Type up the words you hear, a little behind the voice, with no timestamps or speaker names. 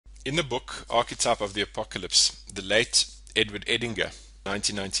In the book Archetype of the Apocalypse, the late Edward Edinger,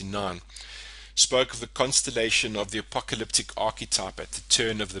 1999, spoke of the constellation of the apocalyptic archetype at the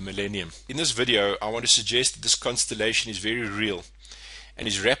turn of the millennium. In this video, I want to suggest that this constellation is very real and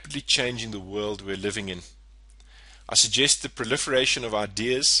is rapidly changing the world we're living in. I suggest the proliferation of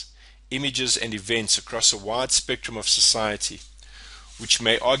ideas, images and events across a wide spectrum of society, which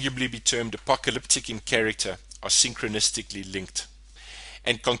may arguably be termed apocalyptic in character, are synchronistically linked,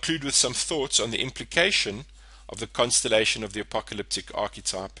 and conclude with some thoughts on the implication of the constellation of the apocalyptic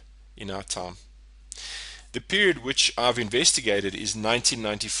archetype in our time. The period which I've investigated is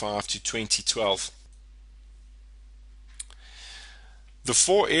 1995 to 2012. The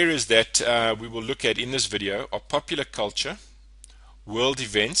four areas that we will look at in this video are popular culture, world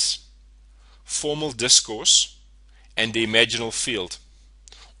events, formal discourse, and the imaginal field,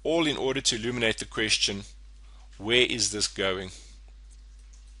 all in order to illuminate the question, where is this going?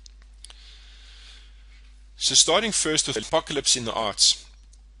 So starting first with apocalypse in the arts,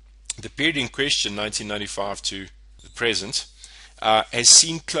 the period in question, 1995 to the present, has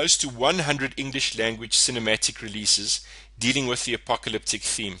seen close to 100 English language cinematic releases dealing with the apocalyptic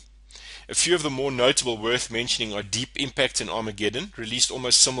theme. A few of the more notable worth mentioning are Deep Impact and Armageddon, released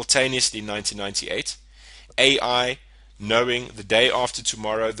almost simultaneously in 1998, AI, Knowing, The Day After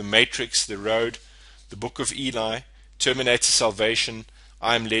Tomorrow, The Matrix, The Road, The Book of Eli, Terminator Salvation,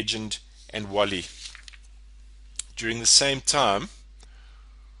 I Am Legend, and Wall-E. During the same time,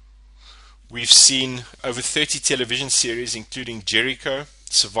 we've seen over 30 television series including Jericho,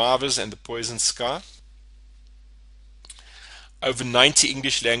 Survivors, and The Poison Sky. Over 90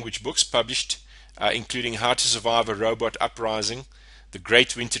 English language books published, including How to Survive a Robot Uprising, The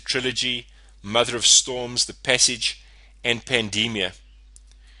Great Winter Trilogy, Mother of Storms, The Passage, and Pandemia.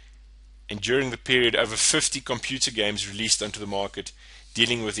 And during the period, over 50 computer games released onto the market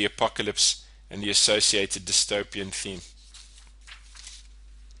dealing with the apocalypse and the associated dystopian theme.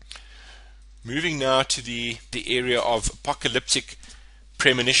 Moving now to the area of apocalyptic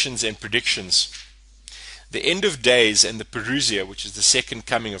premonitions and predictions. The end of days and the parousia, which is the second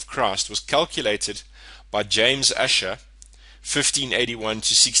coming of Christ, was calculated by James Ussher, 1581 to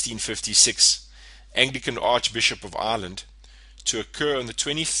 1656, Anglican Archbishop of Ireland, to occur on the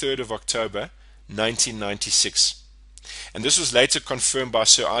 23rd of October 1996. And this was later confirmed by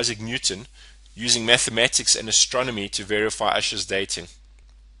Sir Isaac Newton, using mathematics and astronomy to verify Ussher's dating.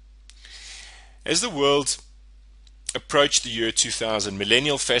 As the world approached the year 2000,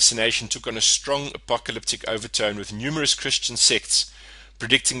 millennial fascination took on a strong apocalyptic overtone, with numerous Christian sects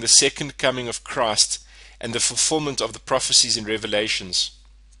predicting the second coming of Christ and the fulfillment of the prophecies in Revelations.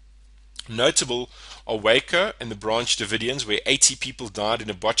 Notable are Waco and the Branch Davidians, where 80 people died in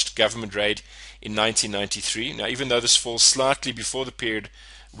a botched government raid in 1993. Now, even though this falls slightly before the period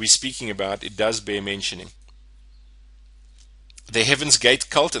we're speaking about, it does bear mentioning. The Heaven's Gate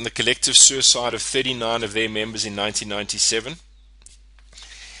cult and the collective suicide of 39 of their members in 1997.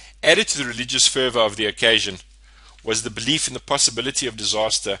 Added to the religious fervor of the occasion was the belief in the possibility of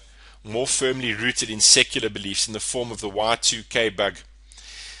disaster, more firmly rooted in secular beliefs, in the form of the Y2K bug.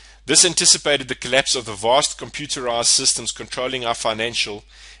 This anticipated the collapse of the vast computerized systems controlling our financial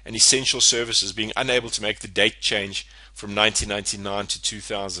and essential services, being unable to make the date change from 1999 to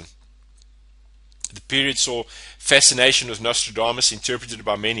 2000. The period saw fascination with Nostradamus interpreted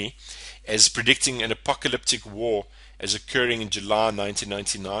by many as predicting an apocalyptic war as occurring in July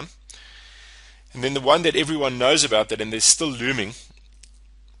 1999. And then the one that everyone knows about, that and they're still looming,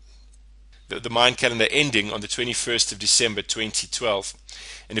 the Mayan calendar ending on the 21st of December 2012,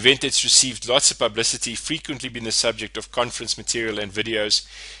 an event that's received lots of publicity, frequently been the subject of conference material and videos,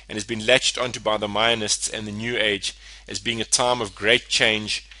 and has been latched onto by the Mayanists and the New Age as being a time of great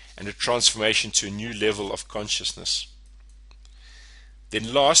change and a transformation to a new level of consciousness.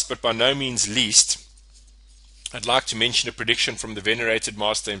 Then last, but by no means least, I'd like to mention a prediction from the venerated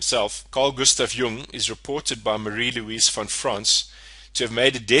master himself. Carl Gustav Jung is reported by Marie-Louise von Franz to have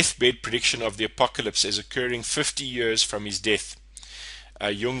made a deathbed prediction of the apocalypse as occurring 50 years from his death.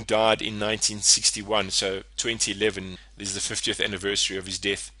 Jung died in 1961, so 2011 is the 50th anniversary of his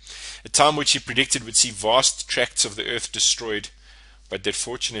death, a time which he predicted would see vast tracts of the earth destroyed, but that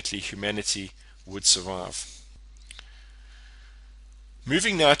fortunately humanity would survive.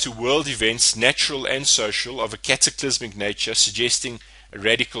 Moving now to world events, natural and social, of a cataclysmic nature, suggesting a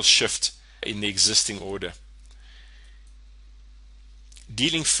radical shift in the existing order.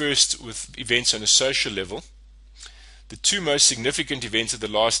 Dealing first with events on a social level, the two most significant events of the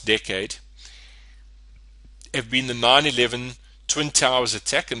last decade have been the 9/11 Twin Towers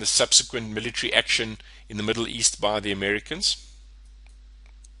attack and the subsequent military action in the Middle East by the Americans.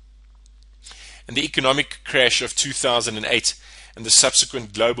 and the economic crash of 2008 and the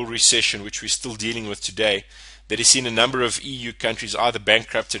subsequent global recession, which we're still dealing with today, that has seen a number of EU countries either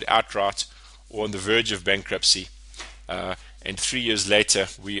bankrupted outright or on the verge of bankruptcy. And 3 years later,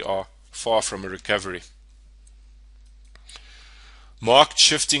 we are far from a recovery. Marked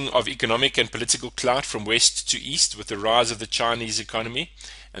shifting of economic and political clout from west to east with the rise of the Chinese economy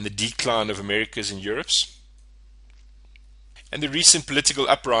and the decline of America's and Europe's. And the recent political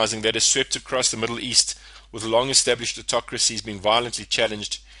uprising that has swept across the Middle East, with long-established autocracies being violently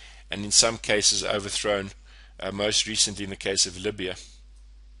challenged and in some cases overthrown, most recently in the case of Libya.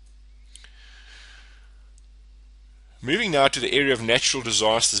 Moving now to the area of natural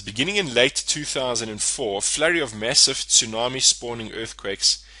disasters, beginning in late 2004, a flurry of massive tsunami-spawning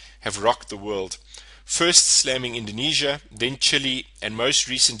earthquakes have rocked the world, first slamming Indonesia, then Chile, and most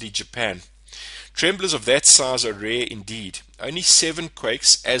recently Japan. Tremblers of that size are rare indeed. Only 7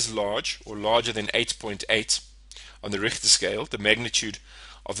 quakes as large or larger than 8.8 on the Richter scale, the magnitude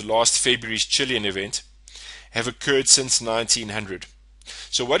of the last February's Chilean event, have occurred since 1900.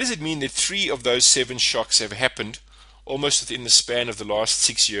 So what does it mean that 3 of those 7 shocks have happened almost within the span of the last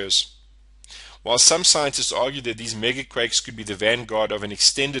 6 years? While some scientists argue that these megaquakes could be the vanguard of an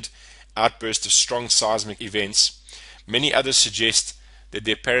extended outburst of strong seismic events, many others suggest that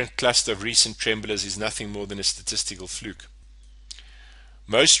the apparent cluster of recent tremblers is nothing more than a statistical fluke.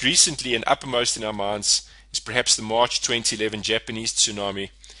 Most recently and uppermost in our minds is perhaps the March 2011 Japanese tsunami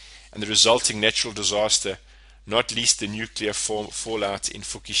and the resulting natural disaster, not least the nuclear fallout in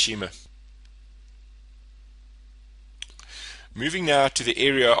Fukushima. Moving now to the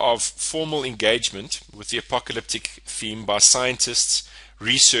area of formal engagement with the apocalyptic theme by scientists,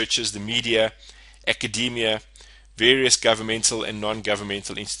 researchers, the media, academia, various governmental and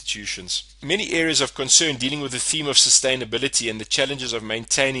non-governmental institutions. Many areas of concern dealing with the theme of sustainability and the challenges of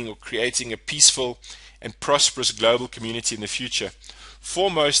maintaining or creating a peaceful and prosperous global community in the future.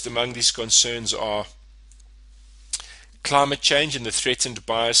 Foremost among these concerns are climate change and the threatened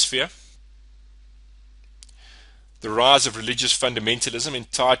biosphere, the rise of religious fundamentalism,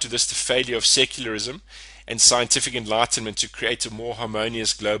 and tied to this the failure of secularism and scientific enlightenment to create a more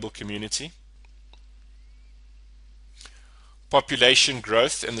harmonious global community, population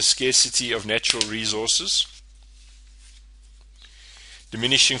growth and the scarcity of natural resources,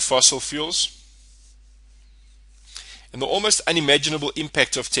 diminishing fossil fuels, and the almost unimaginable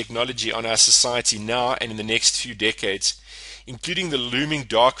impact of technology on our society now and in the next few decades, including the looming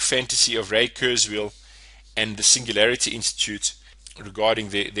dark fantasy of Ray Kurzweil and the Singularity Institute regarding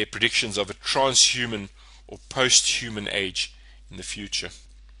their predictions of a transhuman or post-human age in the future.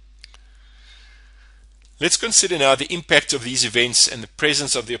 Let's consider now the impact of these events and the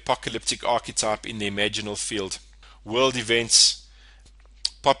presence of the apocalyptic archetype in the imaginal field. World events,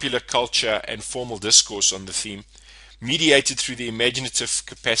 popular culture, and formal discourse on the theme, mediated through the imaginative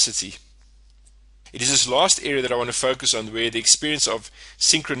capacity. It is this last area that I want to focus on, where the experience of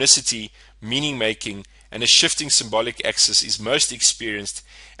synchronicity, meaning-making, and a shifting symbolic axis is most experienced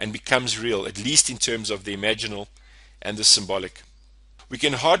and becomes real, at least in terms of the imaginal and the symbolic. We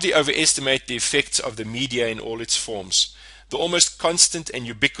can hardly overestimate the effects of the media in all its forms. The almost constant and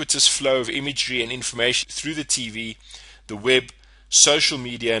ubiquitous flow of imagery and information through the TV, the web, social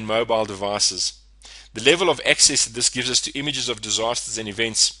media, and mobile devices. The level of access that this gives us to images of disasters and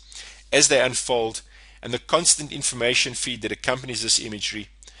events as they unfold, and the constant information feed that accompanies this imagery,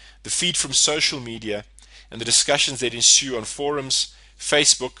 the feed from social media, and the discussions that ensue on forums,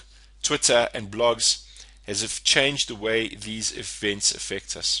 Facebook, Twitter, and blogs, has changed the way these events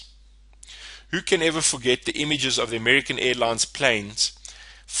affect us. Who can ever forget the images of the American Airlines planes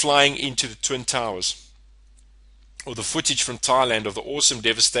flying into the Twin Towers, or the footage from Thailand of the awesome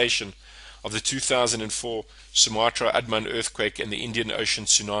devastation of the 2004 Sumatra Adman earthquake and the Indian Ocean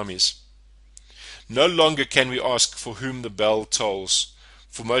tsunamis? No longer can we ask for whom the bell tolls,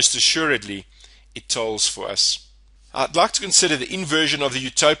 for most assuredly it tolls for us. I'd like to consider the inversion of the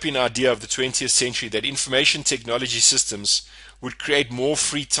utopian idea of the 20th century that information technology systems would create more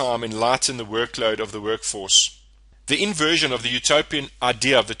free time and lighten the workload of the workforce. The inversion of the utopian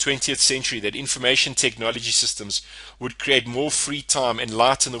idea of the 20th century that information technology systems would create more free time and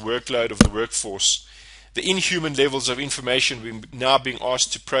lighten the workload of the workforce. The inhuman levels of information we're now being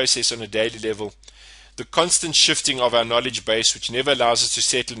asked to process on a daily level. The constant shifting of our knowledge base, which never allows us to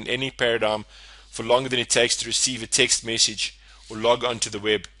settle in any paradigm for longer than it takes to receive a text message or log on to the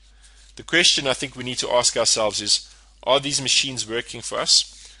web. The question I think we need to ask ourselves is, are these machines working for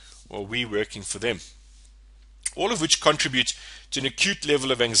us, or are we working for them? All of which contribute to an acute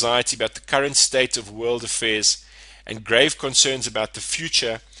level of anxiety about the current state of world affairs and grave concerns about the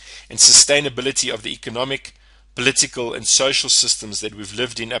future and sustainability of the economic, political, and social systems that we've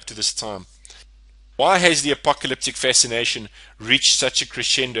lived in up to this time. Why has the apocalyptic fascination reached such a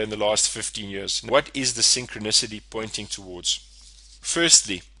crescendo in the last 15 years? What is the synchronicity pointing towards?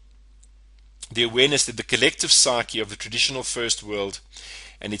 Firstly, the awareness that the collective psyche of the traditional first world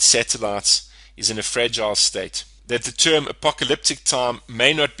and its satellites is in a fragile state. That the term apocalyptic time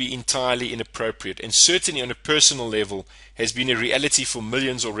may not be entirely inappropriate, and certainly on a personal level has been a reality for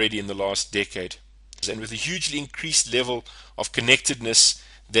millions already in the last decade. And with a hugely increased level of connectedness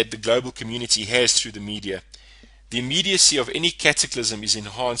that the global community has through the media, the immediacy of any cataclysm is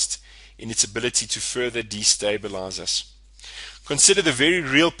enhanced in its ability to further destabilize us. Consider the very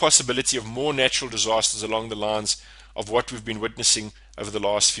real possibility of more natural disasters along the lines of what we've been witnessing over the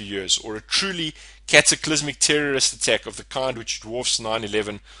last few years, or a truly cataclysmic terrorist attack of the kind which dwarfs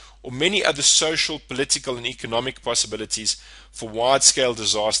 9/11, or many other social, political, and economic possibilities for wide-scale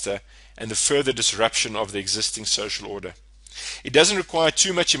disaster and the further disruption of the existing social order. It doesn't require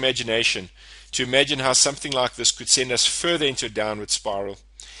too much imagination to imagine how something like this could send us further into a downward spiral.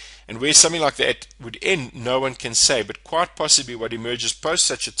 And where something like that would end, no one can say, but quite possibly what emerges post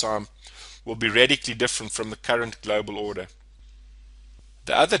such a time will be radically different from the current global order.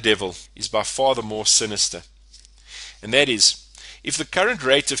 The other devil is by far the more sinister, and that is, if the current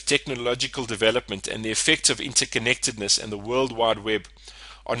rate of technological development and the effects of interconnectedness and the World Wide Web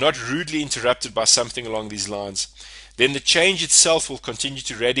are not rudely interrupted by something along these lines, then the change itself will continue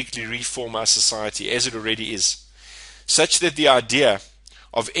to radically reform our society as it already is, such that the idea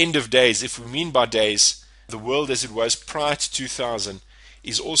of end of days, if we mean by days the world as it was prior to 2000,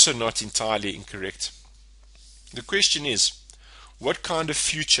 is also not entirely incorrect. The question is, what kind of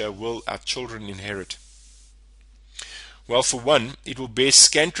future will our children inherit? Well, for one, it will bear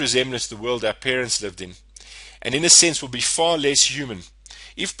scant resemblance to the world our parents lived in, and in a sense will be far less human.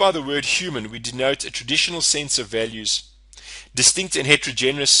 If by the word human we denote a traditional sense of values, distinct and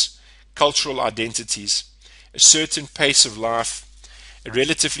heterogeneous cultural identities, a certain pace of life, a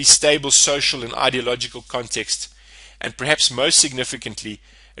relatively stable social and ideological context, and perhaps most significantly,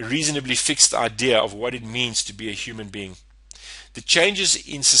 a reasonably fixed idea of what it means to be a human being. The changes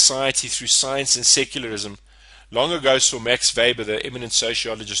in society through science and secularism long ago saw Max Weber, the eminent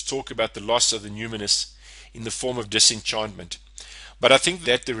sociologist, talk about the loss of the numinous in the form of disenchantment. But I think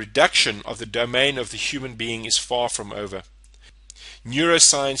that the reduction of the domain of the human being is far from over.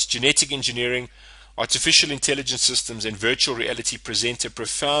 Neuroscience, genetic engineering, artificial intelligence systems, and virtual reality present a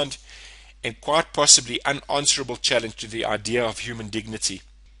profound and quite possibly unanswerable challenge to the idea of human dignity.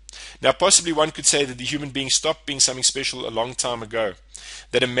 Now, possibly one could say that the human being stopped being something special a long time ago,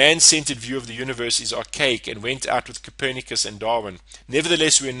 that a man-centered view of the universe is archaic and went out with Copernicus and Darwin.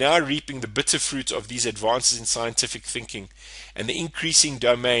 Nevertheless, we are now reaping the bitter fruit of these advances in scientific thinking and the increasing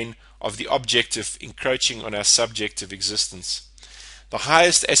domain of the objective encroaching on our subjective existence. The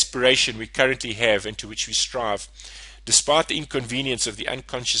highest aspiration we currently have and to which we strive, despite the inconvenience of the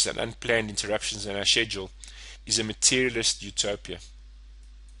unconscious and unplanned interruptions in our schedule, is a materialist utopia.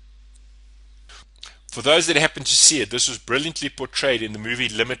 For those that happen to see it, this was brilliantly portrayed in the movie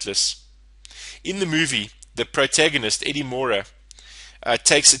Limitless. In the movie, the protagonist, Eddie Mora,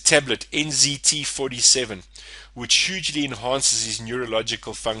 takes a tablet, NZT-47, which hugely enhances his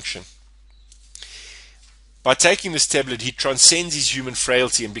neurological function. By taking this tablet, he transcends his human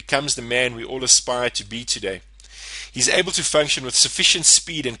frailty and becomes the man we all aspire to be today. He's able to function with sufficient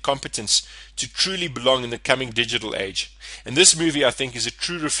speed and competence to truly belong in the coming digital age. And this movie, I think, is a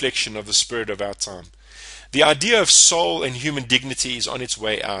true reflection of the spirit of our time. The idea of soul and human dignity is on its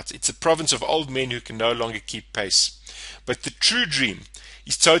way out. It's a province of old men who can no longer keep pace. But the true dream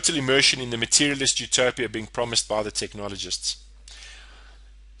is total immersion in the materialist utopia being promised by the technologists.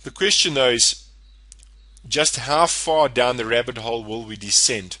 The question, though, is just how far down the rabbit hole will we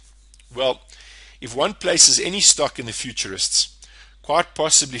descend? Well, if one places any stock in the futurists, quite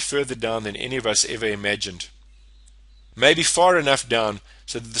possibly further down than any of us ever imagined. Maybe far enough down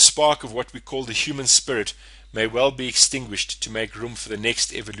so that the spark of what we call the human spirit may well be extinguished to make room for the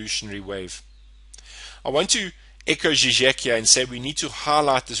next evolutionary wave. I want to echo Zizek here and say we need to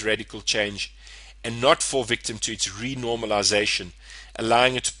highlight this radical change and not fall victim to its renormalization,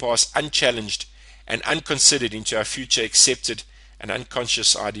 allowing it to pass unchallenged and unconsidered into our future accepted and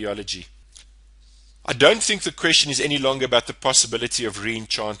unconscious ideology. I don't think the question is any longer about the possibility of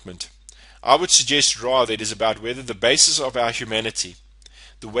re-enchantment. I would suggest rather it is about whether the basis of our humanity,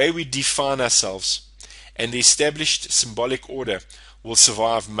 the way we define ourselves, and the established symbolic order will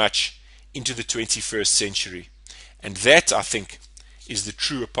survive much into the 21st century. And that, I think, is the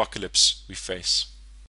true apocalypse we face.